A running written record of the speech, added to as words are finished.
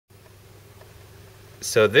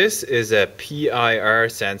So this is a PIR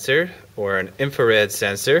sensor, or an infrared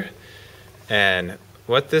sensor, and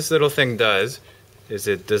what this little thing does is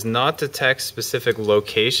it does not detect specific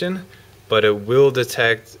location, but it will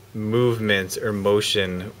detect movement or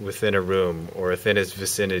motion within a room or within its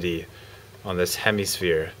vicinity on this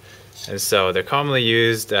hemisphere. And so they're commonly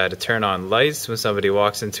used to turn on lights when somebody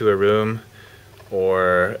walks into a room,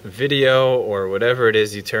 or video, or whatever it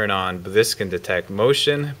is you turn on, but this can detect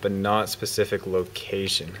motion but not specific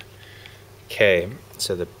location. Okay,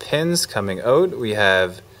 so the pins coming out, we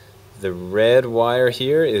have the red wire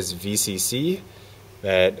here is VCC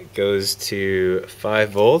that goes to 5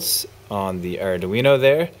 volts on the Arduino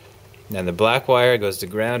there, and the black wire goes to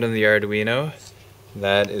ground on the Arduino.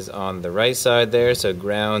 That is on the right side there, so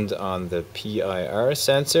ground on the PIR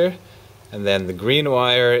sensor. And then the green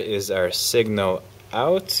wire is our signal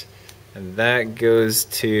out, and that goes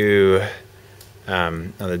to,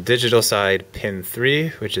 on the digital side, pin 3,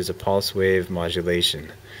 which is a pulse wave modulation.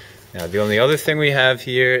 Now the only other thing we have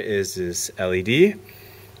here is this LED,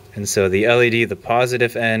 and so the LED, the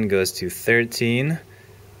positive end goes to 13,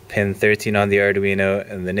 pin 13 on the Arduino,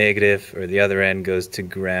 and the negative, or the other end, goes to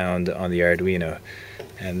ground on the Arduino.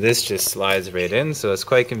 And this just slides right in, so it's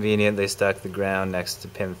quite convenient. They stuck the ground next to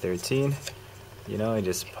pin 13. You know, you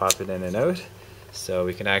just pop it in and out. So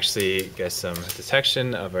we can actually get some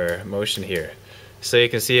detection of our motion here. So you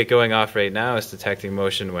can see it going off right now. It's detecting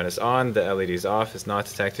motion when it's on. The LED is off. It's not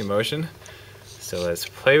detecting motion. So let's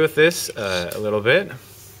play with this a little bit.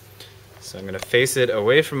 So I'm going to face it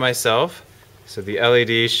away from myself. So the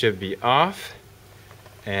LED should be off.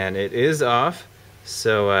 And it is off.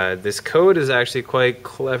 So this code is actually quite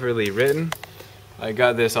cleverly written. I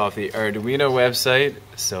got this off the Arduino website,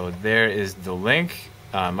 so there is the link.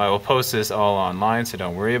 I will post this all online, so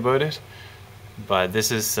don't worry about it. But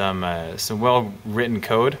this is some well-written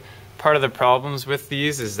code. Part of the problems with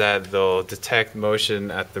these is that they'll detect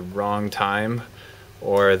motion at the wrong time,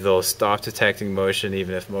 or they'll stop detecting motion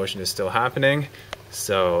even if motion is still happening.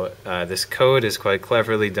 So this code is quite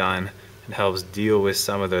cleverly done and helps deal with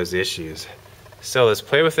some of those issues. So let's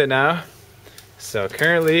play with it now. So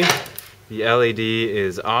currently the LED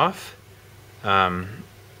is off. Now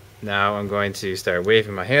I'm going to start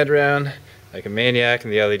waving my hand around like a maniac,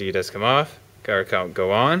 and the LED does come off, or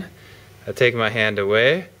go on. I take my hand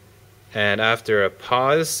away, and after a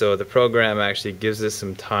pause, so the program actually gives us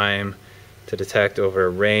some time to detect over a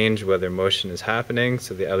range whether motion is happening,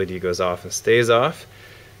 so the LED goes off and stays off.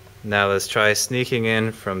 Now let's try sneaking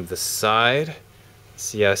in from the side.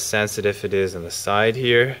 See how sensitive it is on the side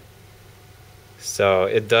here. So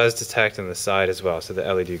it does detect on the side as well. So the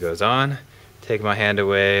LED goes on, take my hand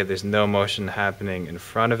away, there's no motion happening in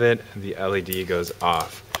front of it, and the LED goes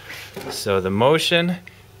off. So the motion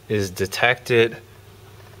is detected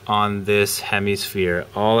on this hemisphere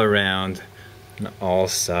all around on all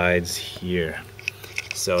sides here.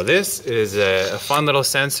 So this is a fun little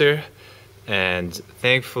sensor, and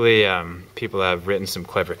thankfully people have written some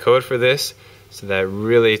clever code for this. So that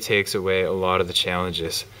really takes away a lot of the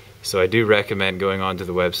challenges. So I do recommend going onto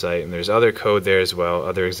the website, and there's other code there as well,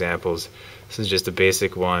 other examples. This is just a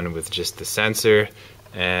basic one with just the sensor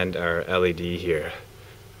and our LED here.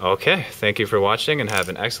 Okay, thank you for watching and have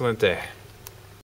an excellent day.